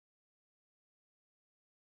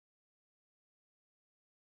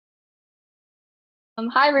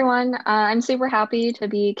Hi, everyone. I'm super happy to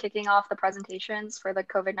be kicking off the presentations for the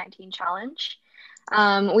COVID-19 challenge.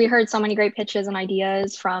 We heard so many great pitches and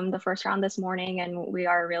ideas from the first round this morning, and we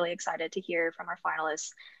are really excited to hear from our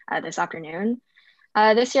finalists this afternoon.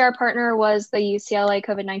 This year, our partner was the UCLA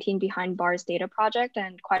COVID-19 Behind Bars Data Project,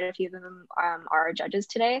 and quite a few of them are our judges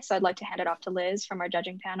today. So I'd like to hand it off to Liz from our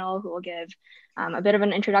judging panel, who will give a bit of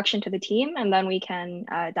an introduction to the team, and then we can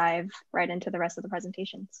dive right into the rest of the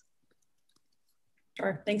presentations.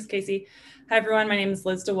 Sure. Thanks, Casey. Hi, everyone. My name is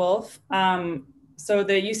Liz DeWolf. So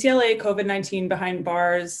the UCLA COVID-19 Behind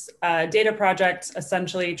Bars data project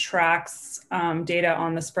essentially tracks data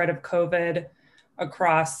on the spread of COVID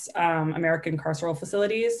across American carceral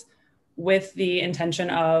facilities with the intention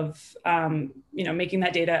of making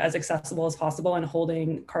that data as accessible as possible and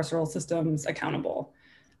holding carceral systems accountable.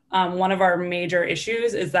 One of our major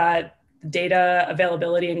issues is that data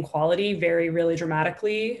availability and quality vary really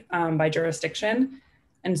dramatically by jurisdiction.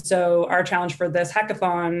 And so our challenge for this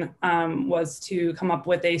hackathon was to come up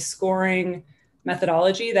with a scoring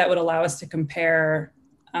methodology that would allow us to compare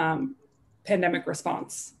pandemic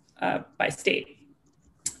response by state.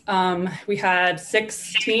 We had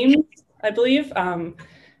 6 teams, I believe,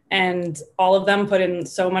 and all of them put in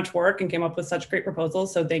so much work and came up with such great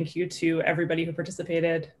proposals. So thank you to everybody who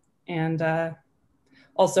participated. And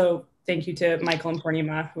also thank you to Michael and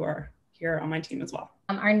Purnima, who are here on my team as well.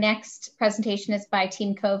 Our next presentation is by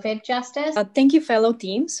Team COVID Justice. Thank you, fellow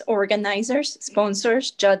teams, organizers,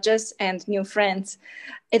 sponsors, judges, and new friends.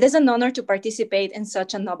 It is an honor to participate in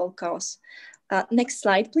such a noble cause. Next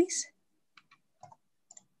slide, please.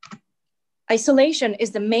 Isolation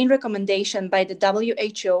is the main recommendation by the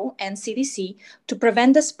WHO and CDC to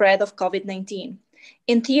prevent the spread of COVID-19.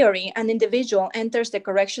 In theory, an individual enters the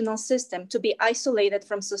correctional system to be isolated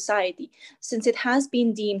from society, since it has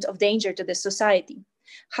been deemed of danger to the society.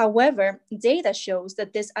 However, data shows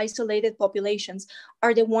that these isolated populations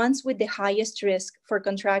are the ones with the highest risk for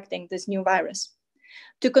contracting this new virus.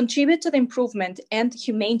 To contribute to the improvement and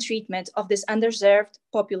humane treatment of this underserved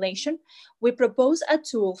population, we propose a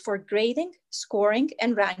tool for grading, scoring,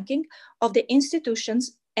 and ranking of the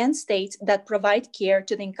institutions and states that provide care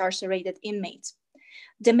to the incarcerated inmates.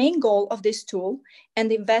 The main goal of this tool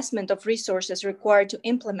and the investment of resources required to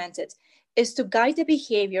implement it is to guide the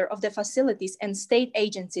behavior of the facilities and state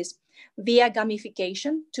agencies via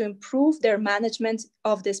gamification to improve their management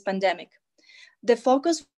of this pandemic. The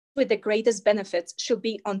focus with the greatest benefits should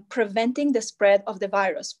be on preventing the spread of the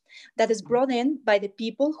virus that is brought in by the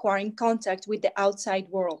people who are in contact with the outside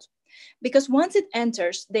world. Because once it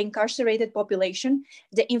enters the incarcerated population,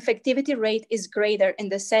 the infectivity rate is greater in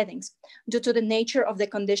the settings due to the nature of the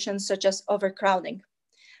conditions such as overcrowding.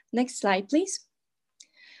 Next slide, please.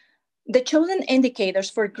 The chosen indicators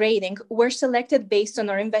for grading were selected based on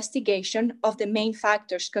our investigation of the main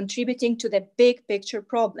factors contributing to the big picture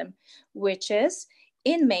problem, which is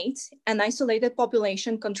inmates and isolated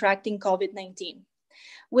population contracting COVID-19.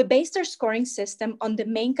 We based our scoring system on the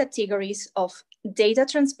main categories of data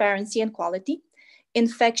transparency and quality,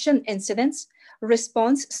 infection incidence,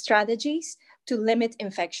 response strategies to limit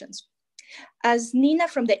infections. As Nina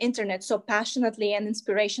from the internet so passionately and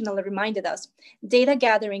inspirationally reminded us, data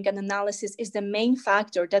gathering and analysis is the main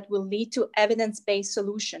factor that will lead to evidence-based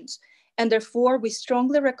solutions. And therefore, we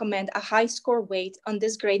strongly recommend a high score weight on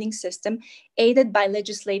this grading system, aided by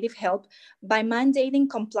legislative help by mandating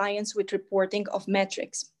compliance with reporting of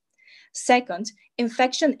metrics. Second,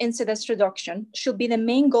 infection incidence reduction should be the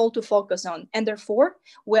main goal to focus on, and therefore,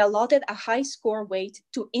 we allotted a high score weight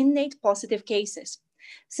to innate positive cases.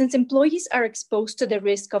 Since employees are exposed to the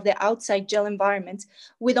risk of the outside jail environment,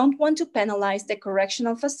 we don't want to penalize the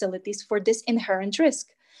correctional facilities for this inherent risk,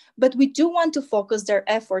 but we do want to focus their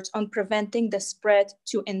efforts on preventing the spread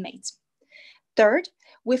to inmates. Third,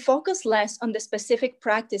 we focus less on the specific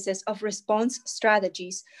practices of response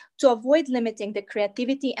strategies to avoid limiting the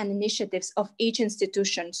creativity and initiatives of each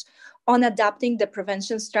institution on adapting the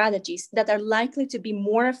prevention strategies that are likely to be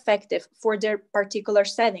more effective for their particular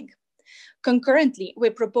setting. Concurrently, we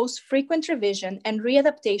propose frequent revision and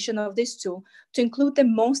readaptation of this tool to include the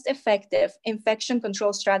most effective infection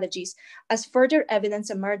control strategies as further evidence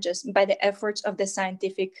emerges by the efforts of the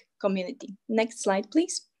scientific community. Next slide,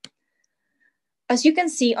 please. As you can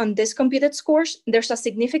see on these computed scores, there's a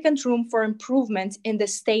significant room for improvement in the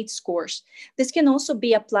state scores. This can also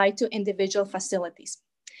be applied to individual facilities.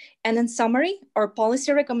 And in summary, our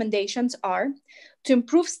policy recommendations are to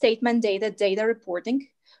improve state-mandated data reporting,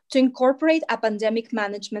 to incorporate a pandemic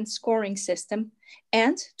management scoring system,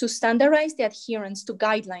 and to standardize the adherence to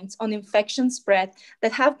guidelines on infection spread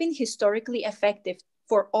that have been historically effective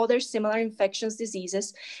for other similar infectious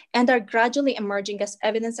diseases and are gradually emerging as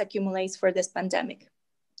evidence accumulates for this pandemic.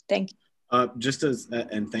 Thank you.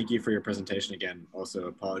 And thank you for your presentation again. Also,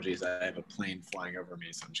 apologies, I have a plane flying over me,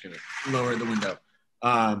 so I'm just going to lower the window.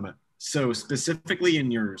 So specifically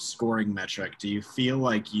in your scoring metric, do you feel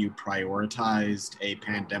like you prioritized a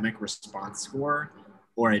pandemic response score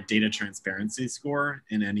or a data transparency score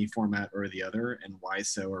in any format or the other, and why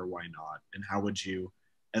so or why not? And how would you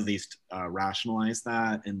at least rationalize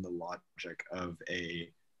that in the logic of a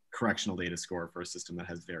correctional data score for a system that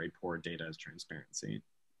has very poor data as transparency?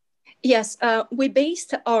 Yes, we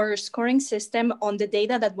based our scoring system on the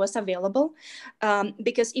data that was available,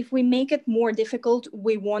 because if we make it more difficult,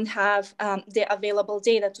 we won't have the available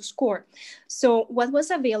data to score. So what was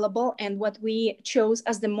available and what we chose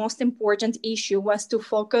as the most important issue was to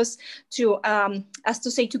focus to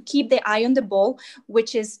keep the eye on the ball,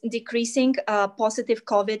 which is decreasing positive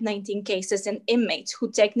COVID-19 cases in inmates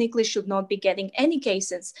who technically should not be getting any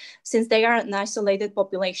cases since they are an isolated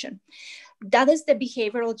population. That is the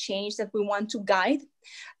behavioral change that we want to guide.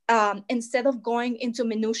 Instead of going into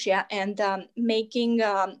minutia and making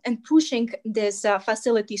and pushing these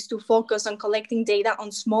facilities to focus on collecting data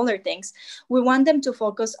on smaller things, we want them to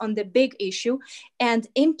focus on the big issue and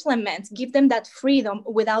give them that freedom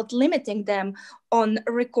without limiting them on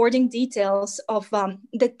recording details of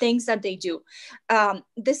the things that they do.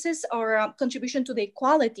 This is our contribution to the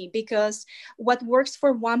equality, because what works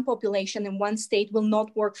for one population in one state will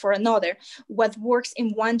not work for another. What works in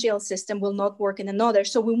one jail system will not work in another.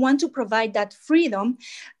 So we want to provide that freedom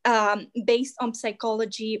based on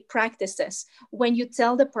psychology practices. When you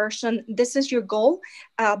tell the person, this is your goal,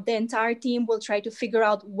 the entire team will try to figure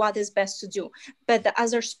out what is best to do. But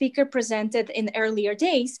as our speaker presented in earlier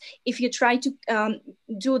days, if you try to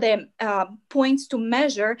do the points to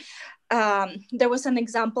measure, there was an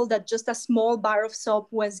example that just a small bar of soap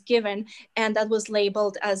was given, and that was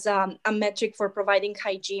labeled as a metric for providing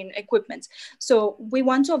hygiene equipment. So we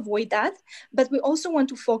want to avoid that, but we also want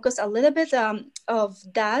to focus a little bit of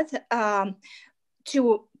that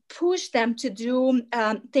to push them to do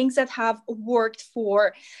things that have worked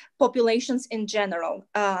for populations in general,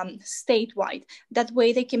 statewide. That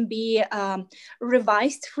way they can be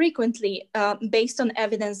revised frequently based on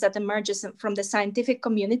evidence that emerges from the scientific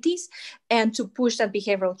communities, and to push that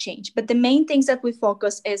behavioral change. But the main things that we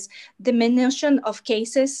focus is diminution of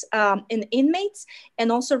cases in inmates,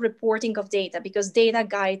 and also reporting of data, because data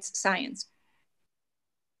guides science.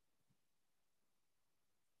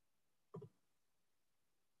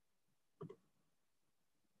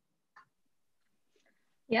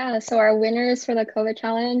 Yeah, so our winners for the COVID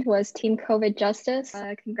challenge was Team COVID Justice.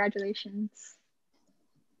 Congratulations.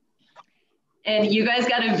 And you guys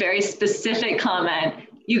got a very specific comment.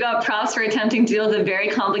 You got props for attempting to deal with a very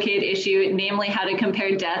complicated issue, namely how to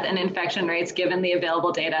compare death and infection rates given the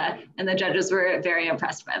available data. And the judges were very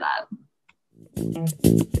impressed by that.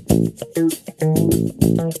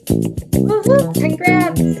 Woohoo!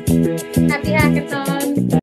 Congrats! Happy hackathon!